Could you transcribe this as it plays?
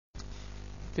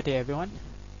Good day everyone,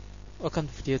 welcome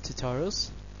to Video Tutorials.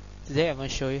 Today I'm going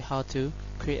to show you how to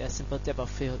create a simple depth of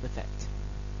field effect.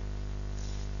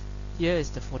 Here is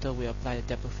the photo we apply the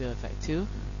depth of field effect to.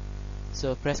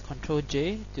 So press Ctrl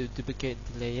J to duplicate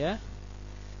the layer,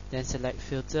 then select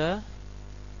Filter,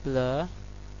 Blur,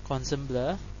 Constant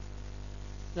Blur.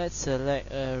 Let's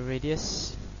select a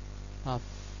radius of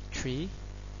 3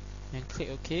 and click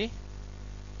OK.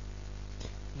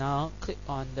 Now click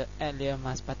on the Add Layer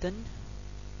Mask button.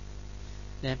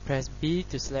 Then press B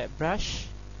to select brush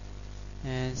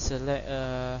and select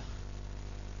a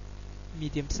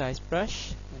medium sized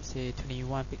brush, let's say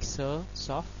 21 pixel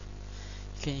soft.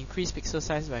 You can increase pixel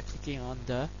size by clicking on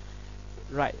the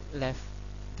right left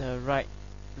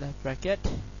bracket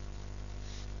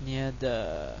near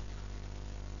the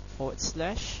 /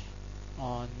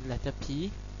 on letter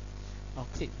P, or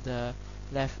click the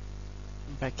left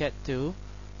bracket to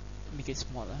make it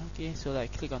smaller. Okay, so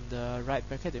like click on the right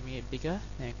bracket to make it bigger,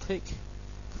 then click,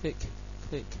 click,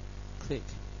 click, click,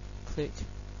 click,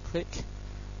 click.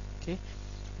 Okay,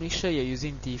 make sure you're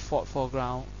using default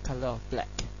foreground color of black.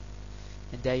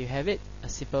 And there you have it, a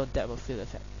simple depth of field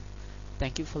effect.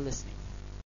 Thank you for listening.